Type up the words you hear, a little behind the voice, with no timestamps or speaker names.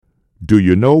Do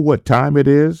you know what time it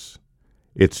is?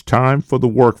 It's time for the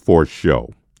Workforce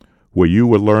Show, where you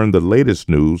will learn the latest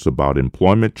news about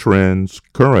employment trends,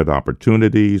 current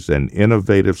opportunities, and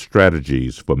innovative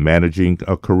strategies for managing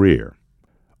a career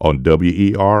on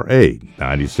WERA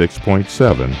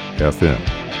 96.7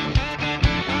 FM.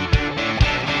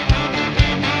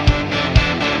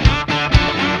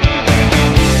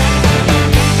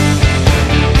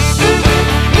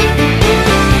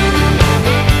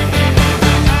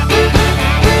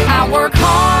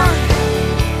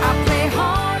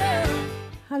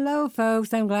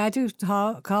 Folks, I'm glad you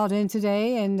called in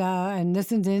today and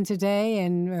listened in today,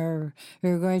 and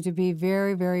we're going to be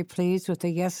very, very pleased with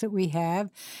the guests that we have,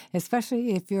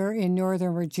 especially if you're in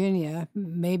Northern Virginia,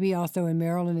 maybe also in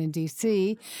Maryland and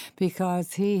D.C.,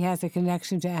 because he has a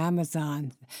connection to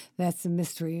Amazon. That's the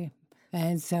mystery.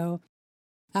 And so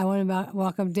I want to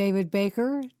welcome David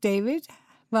Baker. David,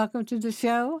 welcome to the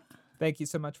show. Thank you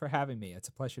so much for having me. It's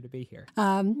a pleasure to be here.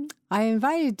 I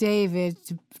invited David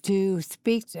to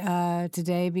speak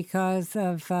today because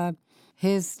of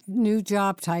his new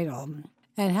job title.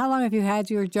 And how long have you had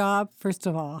your job, first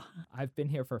of all? I've been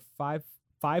here for five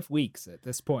weeks at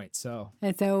this point.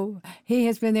 And so he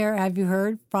has been there, have you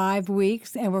heard, 5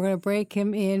 weeks, and we're going to break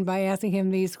him in by asking him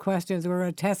these questions. We're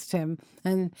going to test him,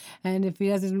 and if he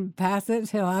doesn't pass it,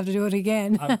 he'll have to do it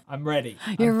again. I'm ready.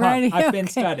 You're ready? I've been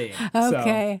studying.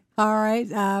 Okay. So. All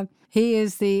right. He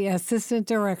is the Assistant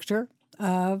Director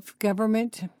of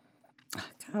Government,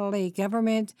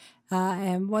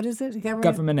 and what is it?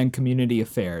 Government and Community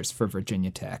Affairs for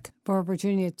Virginia Tech. For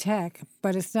Virginia Tech.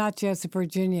 But it's not just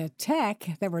Virginia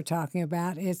Tech that we're talking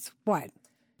about. It's what?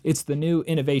 It's the new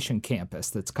innovation campus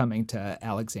that's coming to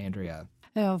Alexandria.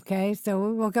 Okay,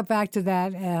 so we'll get back to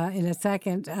that in a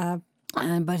second.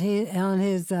 But he on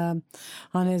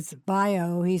his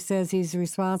bio, he says he's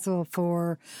responsible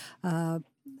for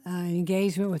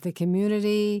engagement with the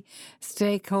community,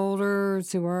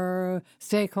 stakeholders who are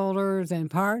stakeholders and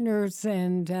partners,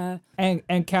 and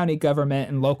county government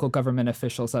and local government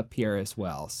officials up here as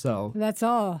well. So that's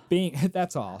all.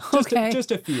 That's all. Okay.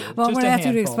 Just a few. Well, I'm going to ask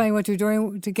you to handful. explain what you're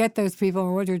doing to get those people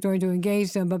or what you're doing to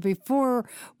engage them. But before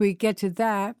we get to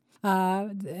that,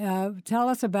 tell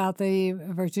us about the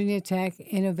Virginia Tech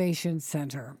Innovation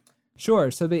Center. Sure.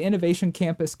 So the Innovation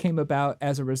Campus came about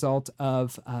as a result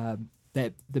of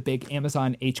the big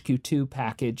Amazon HQ2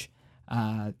 package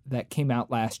that came out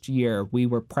last year. We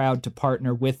were proud to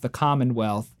partner with the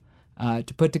Commonwealth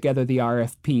to put together the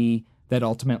RFP that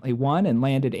ultimately won and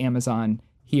landed Amazon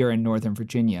here in Northern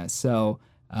Virginia. So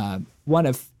one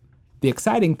of the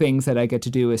exciting things that I get to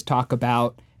do is talk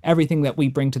about everything that we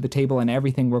bring to the table and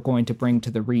everything we're going to bring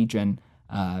to the region,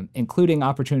 including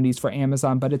opportunities for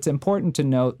Amazon. But it's important to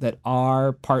note that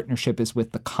our partnership is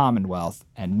with the Commonwealth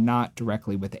and not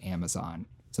directly with Amazon.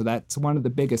 So that's one of the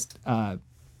biggest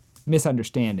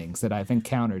misunderstandings that I've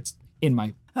encountered in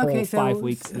my whole 5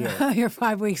 weeks here. Your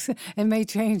 5 weeks. It may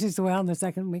change as well in the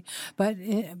second week. But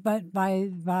by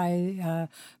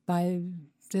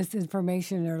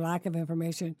disinformation or lack of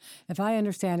information, if I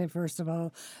understand it, first of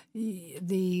all,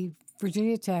 the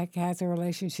Virginia Tech has a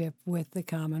relationship with the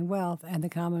Commonwealth, and the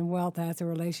Commonwealth has a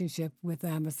relationship with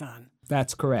Amazon.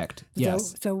 That's correct.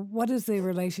 Yes. So what is the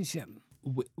relationship?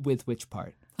 With which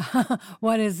part?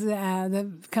 What is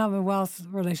the Commonwealth's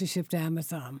relationship to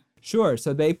Amazon? Sure.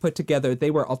 So they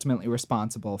were ultimately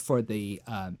responsible for the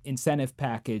incentive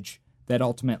package that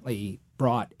ultimately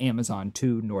brought Amazon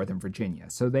to Northern Virginia.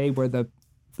 So they were the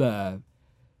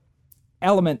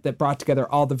element that brought together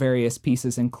all the various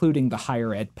pieces, including the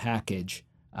higher ed package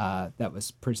that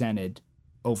was presented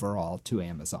overall to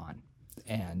Amazon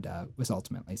and was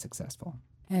ultimately successful.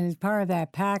 And as part of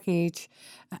that package,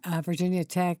 Virginia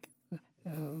Tech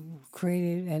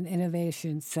created an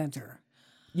innovation center.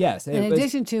 Yes. In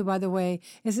addition to, by the way,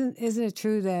 isn't it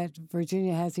true that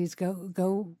Virginia has these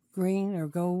Go Green or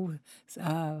Go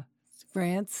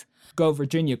grants? Go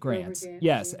Virginia grants.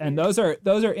 Yes, and those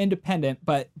are independent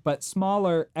but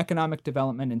smaller economic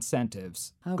development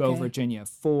incentives. Okay. Go Virginia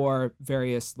for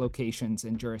various locations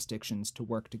and jurisdictions to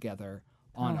work together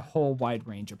on a whole wide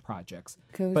range of projects.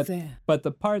 But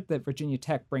the part that Virginia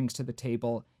Tech brings to the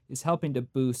table is helping to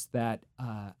boost that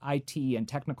IT and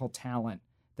technical talent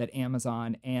that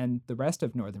Amazon and the rest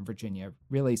of Northern Virginia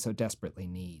really so desperately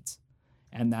needs.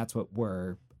 And that's what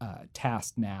we're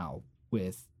tasked now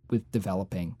with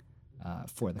developing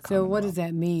for the Commonwealth. So what does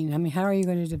that mean? I mean, how are you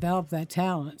going to develop that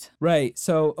talent? Right.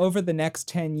 So over the next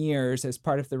 10 years, as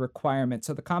part of the requirement,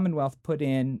 so the Commonwealth put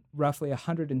in roughly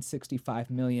 $165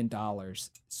 million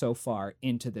so far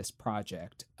into this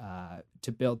project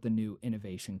to build the new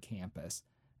innovation campus.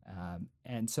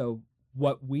 And so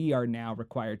what we are now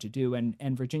required to do. And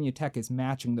Virginia Tech is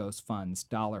matching those funds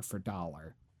dollar for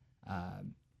dollar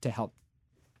to help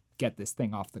get this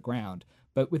thing off the ground.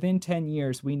 But within 10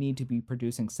 years, we need to be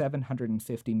producing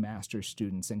 750 master's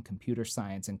students in computer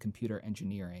science and computer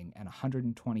engineering and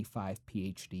 125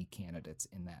 PhD candidates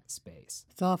in that space.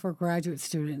 It's all for graduate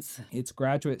students. It's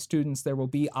graduate students. There will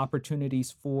be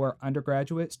opportunities for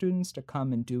undergraduate students to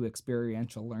come and do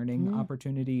experiential learning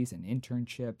opportunities and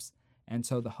internships. And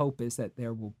so the hope is that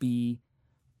there will be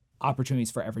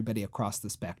opportunities for everybody across the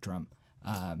spectrum.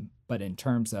 But in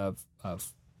terms of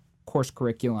course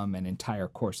curriculum and entire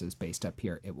courses based up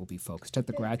here, it will be focused at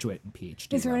the graduate and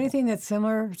PhD Is there level. anything that's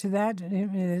similar to that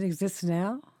exists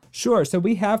now? Sure. So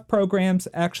we have programs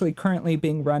actually currently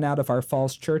being run out of our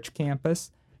Falls Church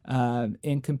campus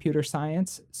in computer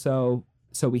science. So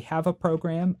we have a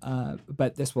program,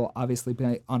 but this will obviously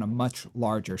be on a much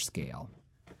larger scale.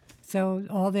 So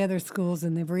all the other schools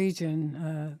in the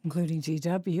region, including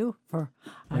GW,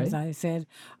 as I said,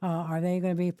 are they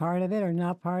going to be part of it or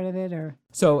not part of it? Or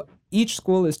so each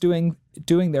school is doing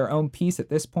their own piece at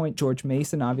this point. George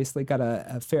Mason obviously got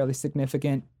a fairly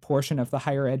significant portion of the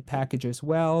higher ed package as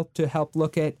well to help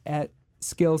look at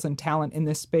skills and talent in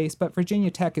this space. But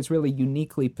Virginia Tech is really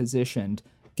uniquely positioned,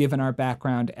 given our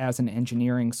background as an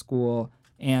engineering school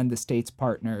and the state's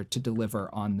partner, to deliver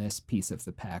on this piece of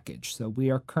the package. So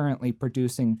we are currently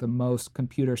producing the most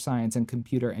computer science and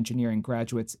computer engineering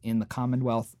graduates in the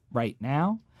Commonwealth right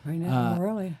now. right now,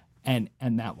 really? And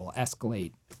that will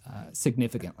escalate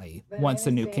significantly once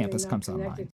the new campus comes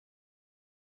online.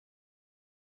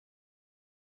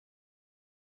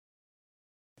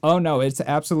 Oh, no, it's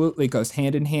absolutely goes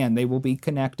hand in hand. They will be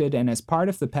connected and as part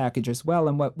of the package as well.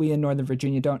 And what we in Northern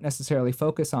Virginia don't necessarily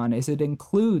focus on is it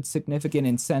includes significant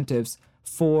incentives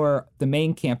for the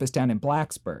main campus down in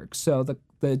Blacksburg. So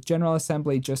the General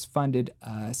Assembly just funded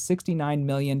 $69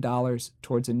 million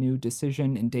towards a new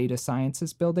decision and data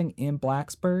sciences building in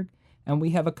Blacksburg. And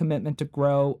we have a commitment to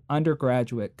grow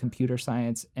undergraduate computer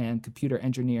science and computer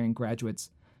engineering graduates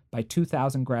by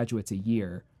 2,000 graduates a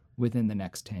year within the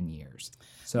next 10 years.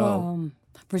 So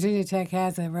Virginia Tech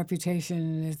has a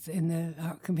reputation in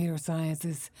the computer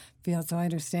sciences field, so I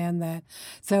understand that.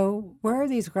 So where are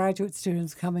these graduate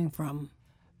students coming from?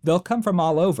 They'll come from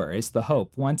all over, is the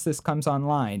hope, once this comes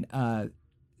online,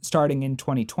 starting in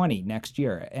 2020, next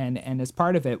year. And as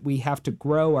part of it, we have to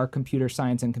grow our computer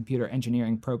science and computer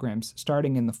engineering programs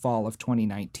starting in the fall of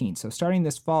 2019. So starting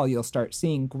this fall, you'll start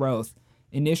seeing growth.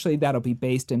 Initially, that'll be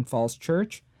based in Falls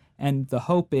Church. And the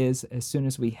hope is, as soon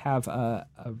as we have a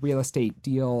real estate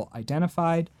deal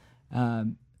identified,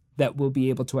 that we'll be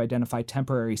able to identify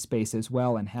temporary space as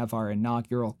well and have our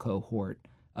inaugural cohort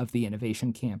of the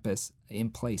Innovation Campus in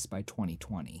place by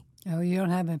 2020. Oh, you don't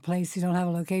have a place, you don't have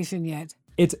a location yet.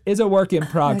 It's a work in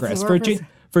progress. It's a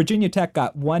Virginia Tech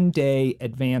got 1 day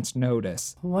advance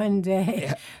notice 1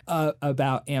 day.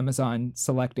 about Amazon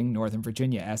selecting Northern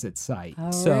Virginia as its site.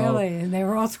 Oh, really? And they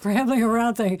were all scrambling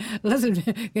around saying, listen,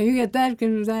 can you get that,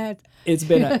 can you do that? It's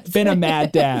been a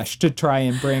mad dash to try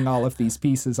and bring all of these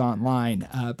pieces online.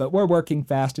 But we're working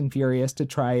fast and furious to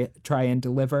try and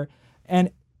deliver.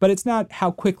 But it's not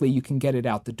how quickly you can get it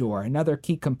out the door. Another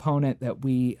key component that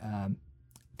we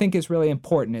think is really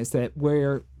important is that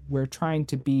we're trying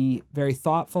to be very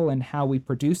thoughtful in how we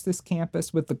produce this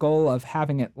campus with the goal of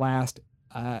having it last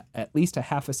at least a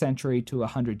half a century to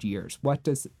 100 years. What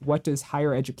does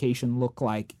higher education look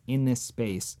like in this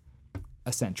space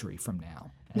a century from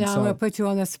now? And now I'm going to put you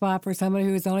on the spot for somebody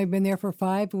who's only been there for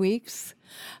 5 weeks.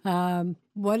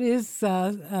 What is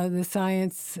the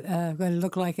science going to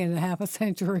look like in a half a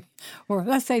century? Or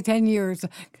let's say 10 years.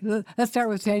 Let's start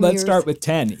with 10 years. Let's start with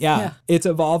 10, yeah. It's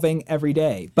evolving every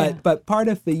day. But part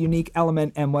of the unique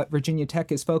element and what Virginia Tech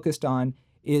is focused on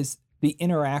is the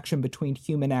interaction between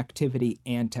human activity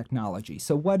and technology.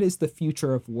 So what is the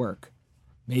future of work?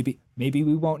 Maybe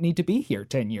we won't need to be here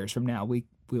 10 years from now.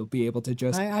 We'll be able to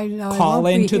just call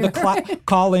into the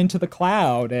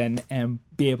cloud and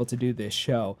be able to do this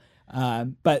show.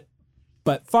 But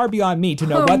far beyond me to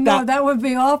know that would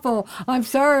be awful. I'm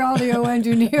sorry, audio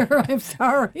engineer. I'm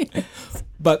sorry.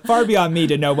 But far beyond me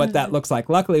to know what that looks like.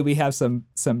 Luckily, we have some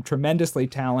tremendously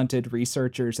talented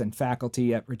researchers and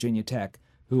faculty at Virginia Tech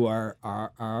who are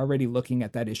already looking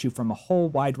at that issue from a whole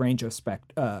wide range of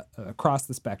across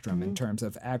the spectrum in terms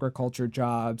of agriculture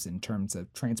jobs, in terms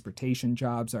of transportation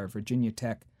jobs. Our Virginia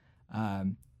Tech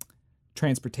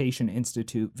Transportation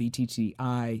Institute,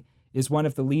 VTTI, is one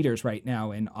of the leaders right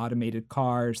now in automated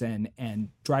cars and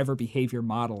driver behavior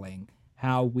modeling,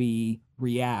 how we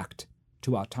react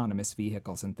to autonomous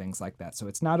vehicles and things like that. So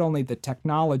it's not only the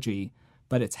technology,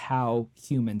 but it's how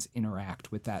humans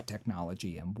interact with that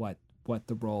technology and what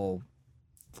the role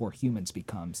for humans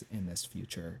becomes in this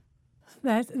future.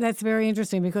 That's very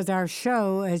interesting because our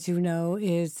show, as you know,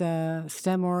 is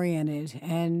STEM oriented,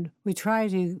 and we try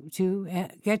to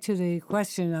get to the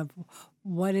question of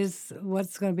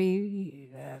what's going to be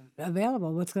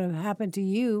available, what's going to happen to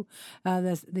you,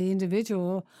 the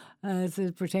individual, as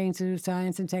it pertains to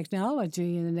science and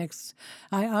technology in the next.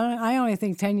 I only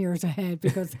think 10 years ahead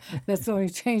because that's only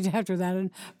changed after that.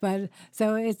 But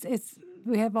so it's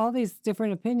we have all these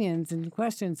different opinions and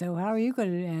questions. So how are you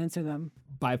going to answer them?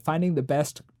 By finding the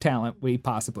best talent we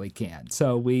possibly can.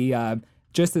 So we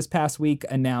just this past week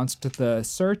announced the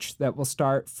search that will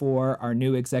start for our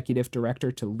new executive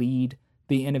director to lead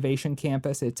the Innovation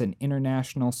Campus. It's an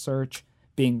international search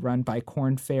being run by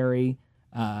Korn Ferry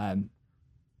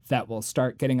that will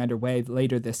start getting underway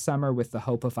later this summer with the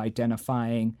hope of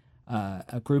identifying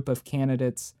a group of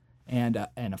candidates and a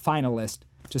finalist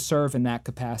to serve in that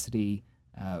capacity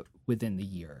within the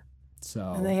year.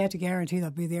 So, and they have to guarantee they'll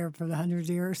be there for the 100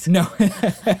 years. No.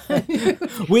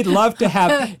 We'd love to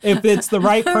have, if it's the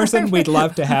right person, we'd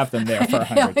love to have them there for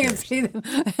 100 years. I can see them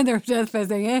and their deathbed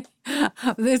saying, hey,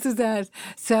 this is that.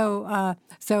 So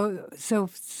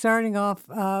starting off,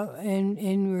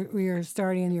 you're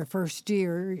starting in your first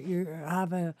year,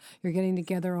 you're getting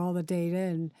together all the data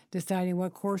and deciding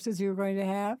what courses you're going to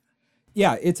have.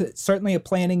 Yeah, it's certainly a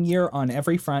planning year on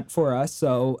every front for us.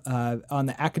 So on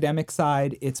the academic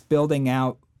side, it's building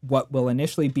out what will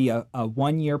initially be a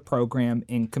 1-year program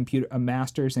in a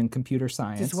master's in computer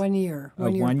science. Just 1 year. A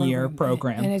one-year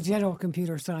program. In a general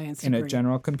computer science degree. In a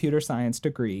general computer science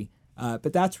degree.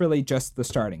 But that's really just the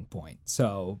starting point.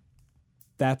 So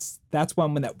that's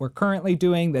one that we're currently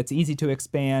doing that's easy to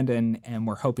expand, and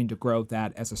we're hoping to grow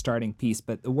that as a starting piece.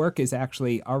 But the work is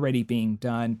actually already being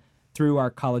done through our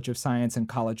College of Science and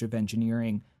College of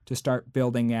Engineering to start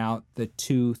building out the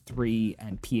 2, 3,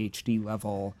 and PhD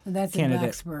level candidates. In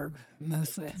Blacksburg,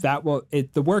 mostly.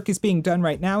 The work is being done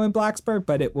right now in Blacksburg,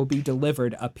 but it will be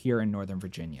delivered up here in Northern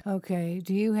Virginia. Okay.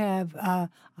 Do you have,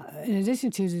 in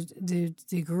addition to the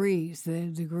degrees, the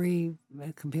degree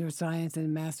in computer science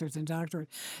and master's and doctorate,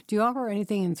 do you offer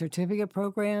anything in certificate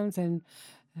programs and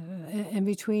in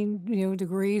between,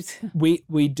 degrees?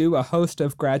 We do a host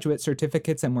of graduate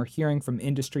certificates, and we're hearing from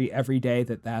industry every day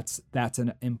that's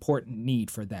an important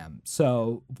need for them.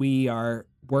 So we are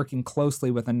working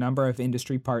closely with a number of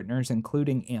industry partners,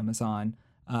 including Amazon,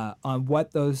 on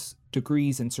what those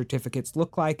degrees and certificates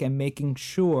look like, and making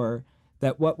sure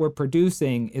that what we're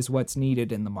producing is what's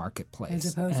needed in the marketplace.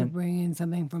 As opposed to bringing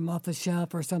something from off the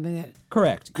shelf or something that...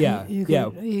 Correct, yeah.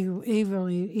 You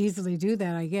easily do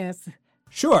that, I guess.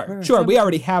 Sure. We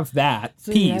already have that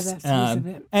so piece, of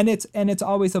it. and it's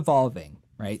always evolving,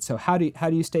 right? So how do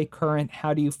you stay current?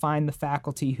 How do you find the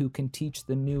faculty who can teach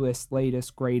the newest,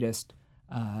 latest, greatest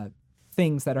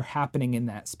things that are happening in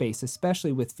that space,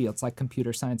 especially with fields like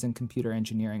computer science and computer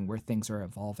engineering, where things are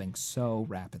evolving so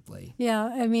rapidly? Yeah,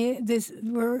 I mean,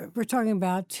 we're talking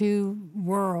about two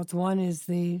worlds. One is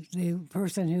the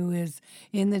person who is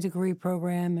in the degree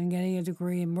program and getting a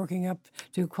degree and working up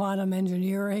to quantum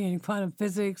engineering and quantum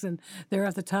physics, and they're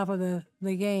at the top of the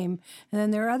game. And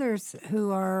then there are others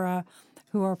who are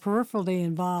peripherally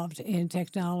involved in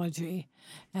technology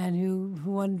and who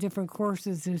won different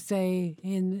courses to say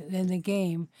in the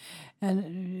game.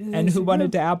 And who want to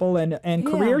dabble and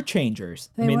career changers.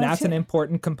 I mean, that's an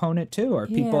important component too, are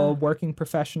people, working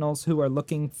professionals who are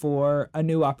looking for a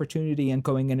new opportunity and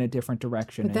going in a different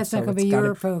direction. But that's not going to be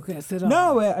your focus at all.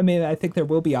 No, I mean, I think there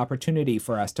will be opportunity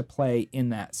for us to play in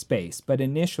that space. But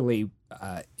initially,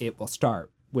 it will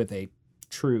start with a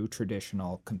true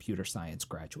traditional computer science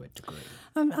graduate degree.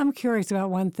 I'm curious about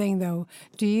one thing though.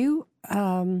 Do you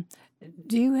have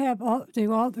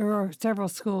there are several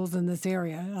schools in this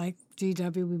area, like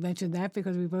GW, we mentioned that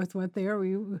because we both went there.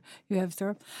 You have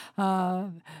served.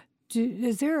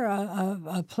 Is there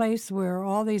a place where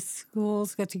all these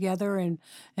schools get together and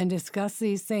discuss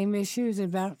these same issues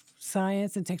about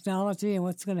science and technology and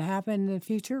what's going to happen in the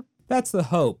future? That's the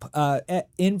hope.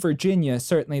 In Virginia,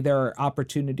 certainly there are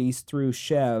opportunities through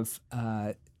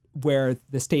SCHEV where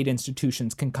the state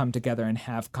institutions can come together and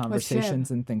have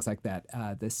conversations and things like that.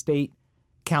 The State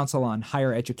Council on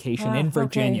Higher Education in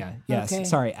Virginia. Okay. Yes, okay.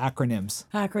 Sorry, acronyms.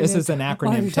 This is an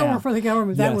acronym if you don't work for the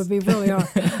government, that would be really hard.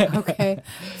 Okay.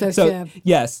 So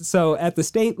yes, so at the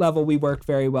state level, we work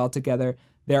very well together.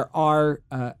 There are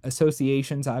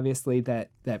associations, obviously, that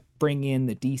bring in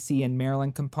the D.C. and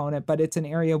Maryland component, but it's an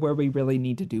area where we really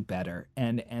need to do better.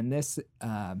 And this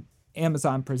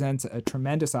Amazon presents a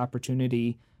tremendous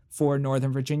opportunity for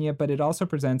Northern Virginia, but it also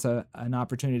presents an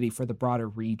opportunity for the broader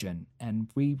region. And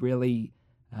we really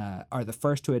are the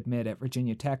first to admit at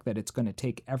Virginia Tech that it's going to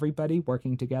take everybody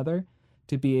working together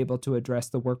to be able to address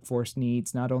the workforce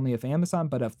needs, not only of Amazon,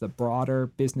 but of the broader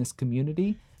business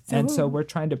community. So we're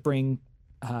trying to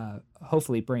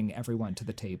hopefully bring everyone to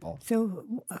the table. So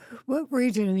what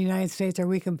region in the United States are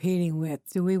we competing with?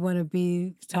 Do we want to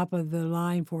be top of the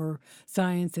line for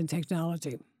science and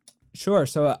technology? Sure.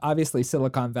 So obviously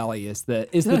Silicon Valley is the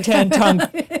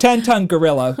 10-ton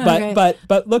gorilla,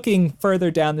 but looking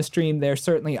further down the stream, there's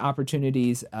certainly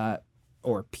opportunities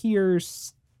or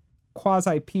peers,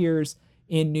 quasi peers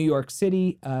in New York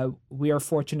City. We are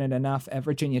fortunate enough at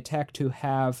Virginia Tech to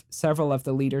have several of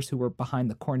the leaders who were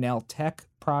behind the Cornell Tech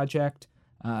project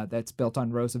that's built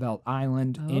on Roosevelt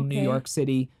Island in New York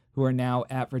City, who are now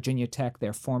at Virginia Tech.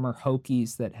 They're former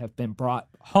Hokies that have been brought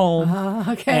home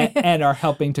and are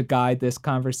helping to guide this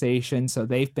conversation. So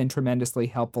they've been tremendously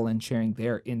helpful in sharing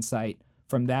their insight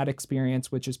from that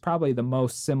experience, which is probably the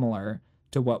most similar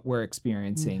to what we're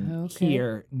experiencing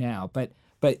here now. But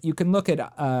you can look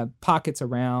at pockets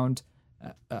around.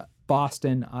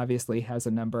 Boston obviously has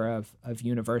a number of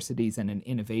universities and an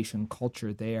innovation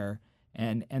culture there.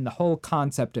 And the whole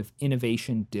concept of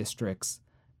innovation districts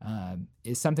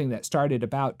is something that started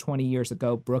about 20 years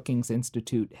ago. Brookings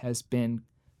Institute has been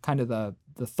kind of the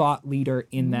thought leader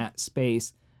in that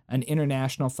space, an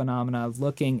international phenomena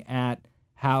looking at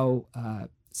how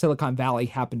Silicon Valley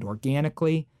happened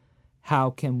organically.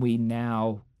 How can we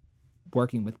now,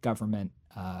 working with government,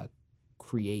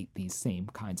 create these same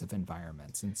kinds of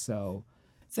environments? And so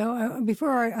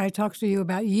before I talk to you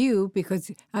about you,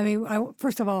 because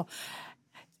first of all,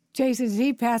 Jason, did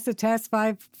he pass the test?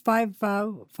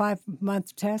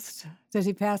 5-month test? Does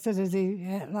he pass it? Does he?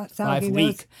 5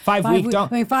 week.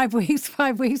 Don't. 5 weeks.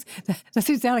 5 weeks. Does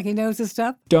he sound like he knows his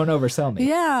stuff? Don't oversell me.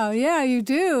 Yeah, you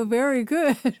do. Very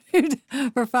good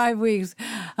for 5 weeks.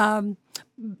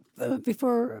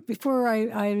 Before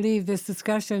I leave this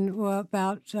discussion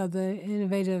about the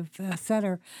Innovative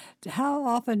Center, how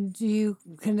often do you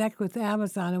connect with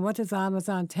Amazon, and what does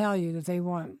Amazon tell you that they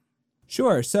want?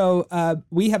 Sure. So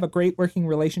we have a great working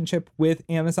relationship with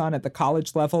Amazon at the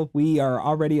college level. We are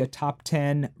already a top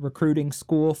 10 recruiting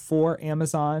school for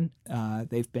Amazon.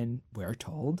 They've been, we're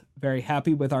told, very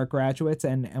happy with our graduates,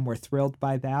 and we're thrilled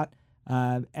by that.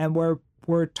 And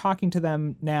we're talking to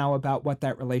them now about what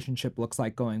that relationship looks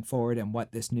like going forward and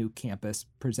what this new campus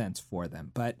presents for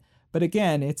them. But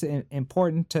again, it's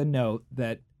important to note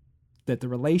that the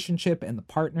relationship and the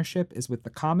partnership is with the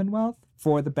Commonwealth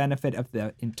for the benefit of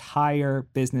the entire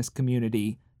business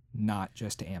community, not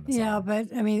just Amazon. Yeah, but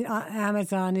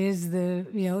Amazon is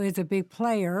is a big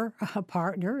player, a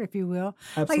partner, if you will.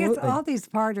 Absolutely. I guess all these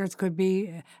partners could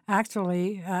be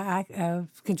actually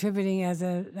contributing as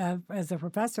a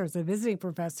professor, as a visiting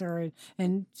professor,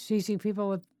 and teaching people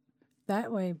with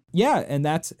that way. Yeah, and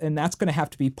that's going to have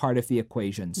to be part of the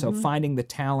equation. So finding the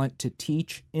talent to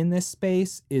teach in this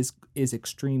space is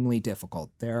extremely difficult.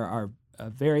 There are a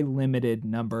very limited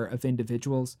number of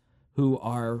individuals who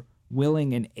are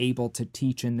willing and able to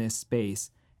teach in this space.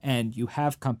 And you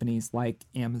have companies like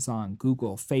Amazon,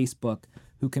 Google, Facebook,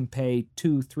 who can pay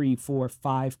 2, 3, 4,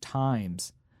 5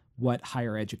 times what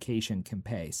higher education can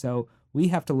pay. So we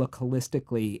have to look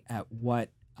holistically at what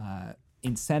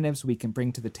incentives we can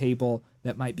bring to the table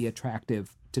that might be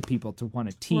attractive to people to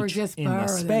want to teach in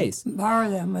this space.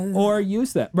 Borrow them. Or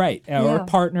use them, right. Or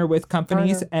partner with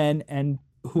companies and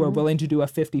who are willing to do a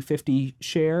 50-50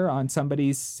 share on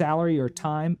somebody's salary or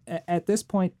time. At this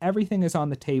point, everything is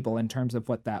on the table in terms of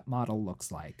what that model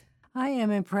looks like. I am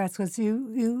impressed because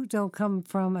you don't come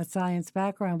from a science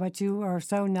background, but you are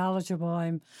so knowledgeable.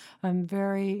 I'm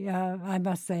very, I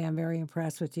must say, I'm very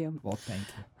impressed with you. Well, thank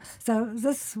you. So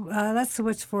let's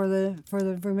switch for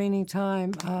the remaining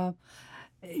time.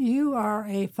 You are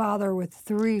a father with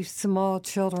 3 small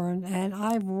children, and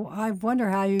I wonder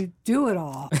how you do it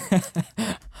all.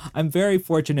 I'm very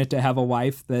fortunate to have a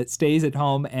wife that stays at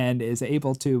home and is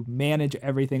able to manage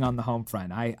everything on the home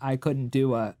front. I couldn't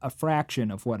do a fraction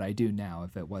of what I do now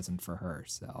if it wasn't for her.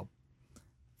 So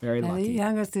very lucky. The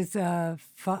youngest is 9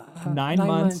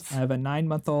 months. I have a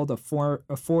 9-month-old, a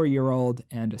 4-year-old,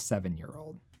 and a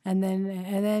 7-year-old. And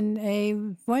then a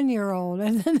 1-year-old,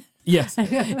 and then yes,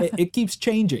 it keeps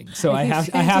changing. So I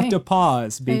have to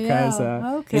pause because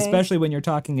especially when you're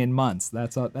talking in months,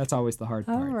 that's always the hard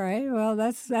part. All right, well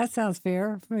that sounds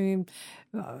fair. I mean,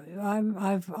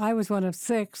 I was one of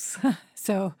 6,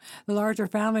 so the larger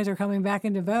families are coming back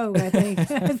into vogue. I think.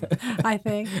 I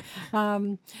think.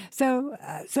 So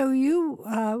you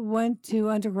went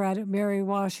to undergrad at Mary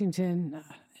Washington.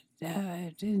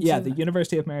 the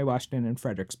University of Mary Washington in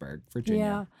Fredericksburg,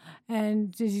 Virginia. Yeah.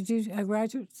 And did you do a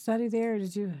graduate study there? Or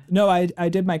did you? No, I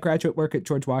did my graduate work at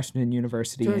George Washington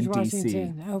University in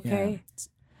D.C. Okay.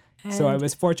 Yeah. So I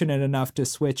was fortunate enough to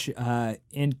switch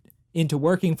into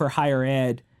working for higher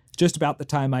ed just about the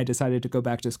time I decided to go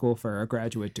back to school for a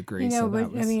graduate degree. You know, so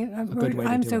but that was a good way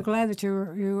to I'm do so it. glad that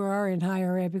you are in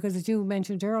higher ed, because as you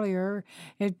mentioned earlier,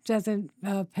 it doesn't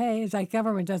pay. It's like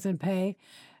government doesn't pay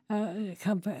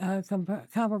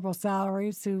comparable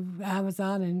salaries to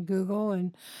Amazon and Google.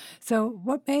 And so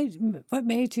what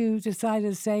made you decide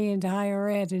to stay into higher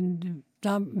ed and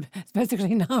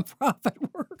specifically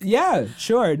nonprofit work? Yeah,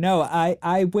 sure. No,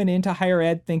 I went into higher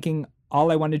ed thinking all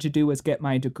I wanted to do was get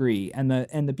my degree. And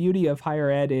the beauty of higher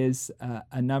ed is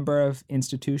a number of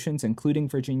institutions, including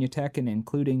Virginia Tech and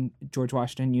including George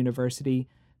Washington University,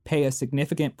 pay a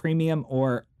significant premium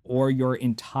or your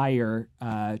entire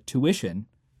tuition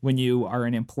when you are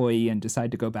an employee and decide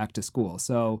to go back to school.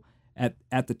 So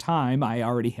at the time, I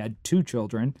already had 2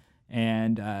 children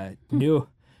and knew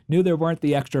there weren't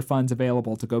the extra funds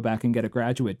available to go back and get a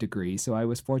graduate degree. So I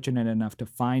was fortunate enough to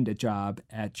find a job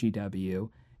at GW,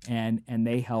 and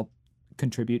they helped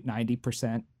contribute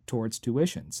 90% towards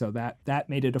tuition. So that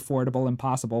made it affordable and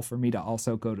possible for me to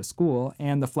also go to school,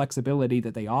 and the flexibility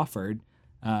that they offered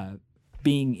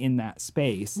being in that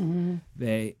space,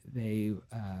 they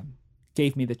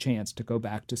gave me the chance to go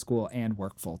back to school and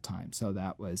work full time. So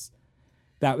that was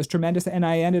tremendous. And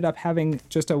I ended up having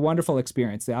just a wonderful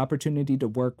experience, the opportunity to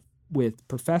work with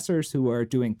professors who are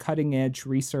doing cutting edge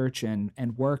research and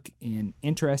work in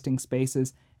interesting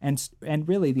spaces, and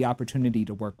really the opportunity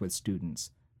to work with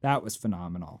students. That was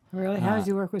phenomenal. Really? How did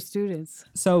you work with students?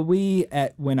 So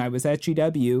when I was at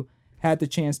GW, had the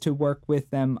chance to work with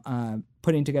them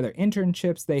putting together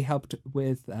internships. They helped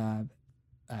with a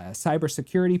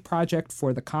cybersecurity project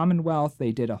for the Commonwealth.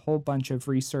 They did a whole bunch of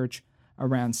research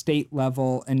around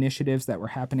state-level initiatives that were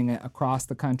happening across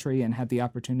the country, and had the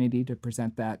opportunity to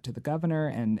present that to the governor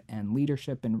and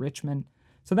leadership in Richmond.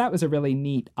 So that was a really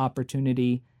neat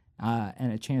opportunity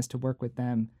and a chance to work with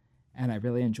them, and I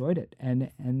really enjoyed it.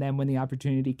 And then when the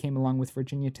opportunity came along with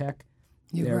Virginia Tech,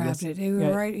 you grabbed it. You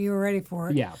were ready for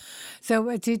it. Yeah. So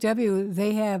at GW,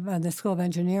 they have the School of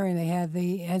Engineering. They have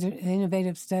the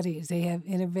innovative studies. They have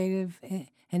innovative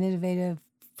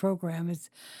program.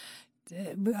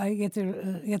 I get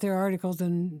their articles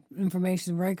and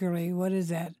information regularly. What is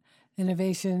that?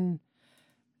 Innovation.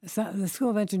 The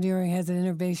School of Engineering has an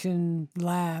innovation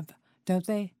lab, don't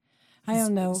they? I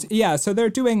don't know. Yeah, so they're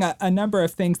doing a number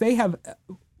of things. They have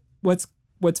what's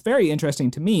very interesting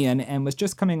to me, and was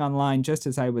just coming online just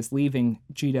as I was leaving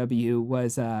GW,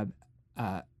 was an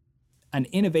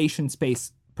innovation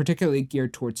space particularly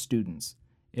geared towards students.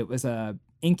 It was a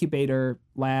incubator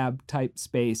lab type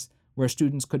space where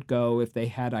students could go if they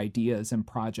had ideas and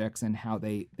projects and how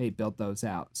they built those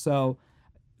out. So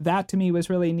that to me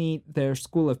was really neat. Their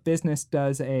School of Business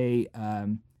does a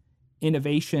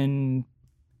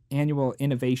annual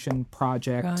innovation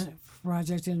project.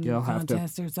 You'll have to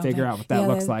figure out what that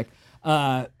looks like.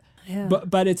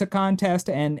 But it's a contest,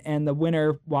 and the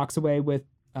winner walks away with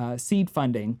seed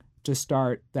funding to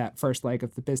start that first leg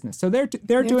of the business. So they're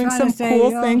doing some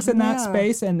cool things in that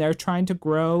space, and they're trying to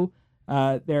grow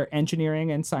their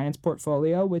engineering and science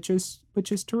portfolio, which is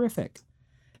terrific.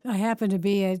 I happened to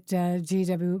be at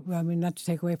GW, I mean, not to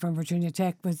take away from Virginia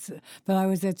Tech, but I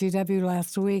was at GW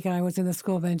last week, and I was in the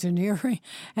School of Engineering,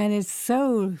 and it's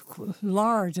so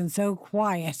large and so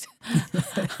quiet.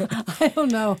 I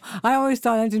don't know. I always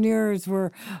thought engineers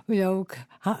were,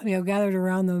 gathered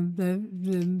around the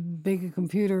big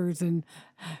computers and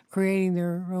creating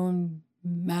their own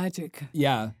magic.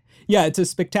 Yeah, it's a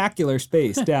spectacular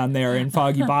space down there in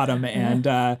Foggy Bottom,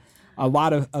 and a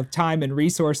lot of time and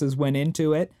resources went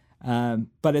into it,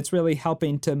 but it's really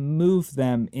helping to move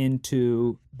them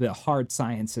into the hard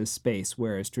sciences space,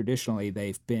 whereas traditionally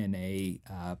they've been a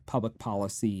public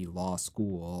policy, law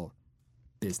school,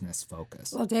 business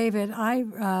focus. Well, David,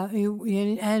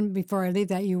 and before I leave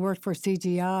that, you worked for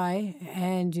CGI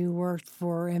and you worked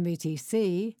for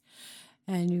MBTC.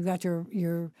 And you got your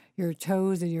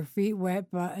toes and your feet wet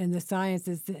in the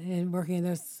sciences and working in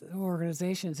those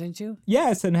organizations, didn't you?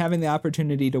 Yes, and having the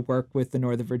opportunity to work with the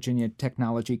Northern Virginia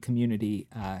technology community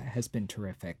has been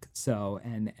terrific. So,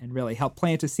 and really help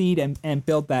plant a seed and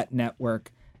build that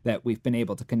network that we've been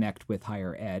able to connect with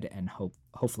higher ed and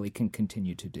hopefully can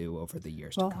continue to do over the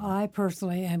years to come. Well, I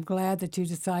personally am glad that you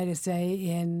decided to stay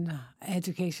in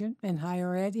education and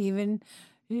higher ed, even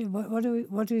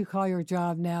what do you call your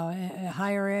job now?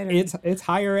 Higher ed? It's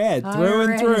higher ed through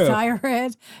and through. It's higher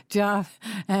ed job,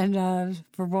 and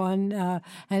for one,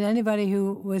 and anybody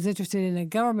who was interested in a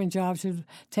government job should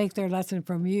take their lesson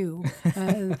from you.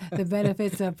 The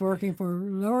benefits of working for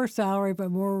lower salary but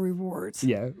more rewards.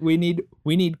 Yeah, we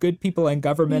need good people in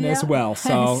government as well.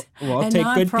 So we'll take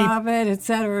good people, et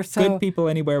cetera. So, good people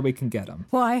anywhere we can get them.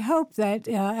 Well, I hope that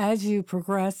as you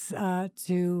progress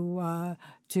to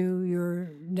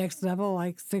your next level,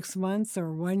 like 6 months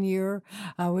or 1 year,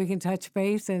 we can touch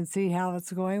base and see how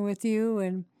it's going with you.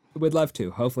 And would love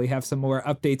to. Hopefully, have some more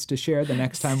updates to share the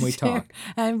next time we talk.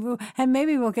 And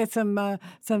maybe we'll get some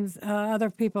other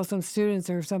people, some students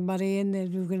or somebody in there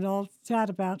who can all chat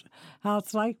about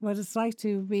what it's like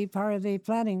to be part of the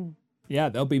planning. Yeah,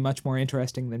 they'll be much more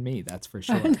interesting than me, that's for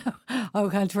sure. Au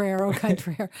contraire.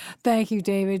 Thank you,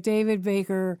 David. David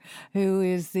Baker, who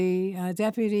is the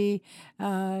Deputy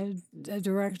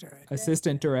Director.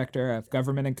 Assistant Director of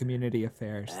Government and Community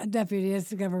Affairs. Deputy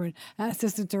Government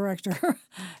Assistant Director.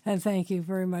 And thank you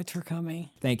very much for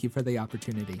coming. Thank you for the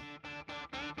opportunity.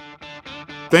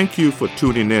 Thank you for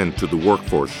tuning in to the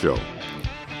Workforce Show.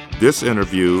 This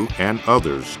interview and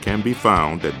others can be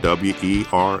found at WERA.FM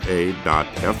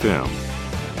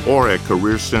or at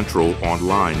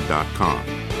CareerCentralOnline.com.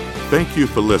 Thank you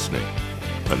for listening.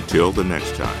 Until the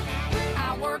next time.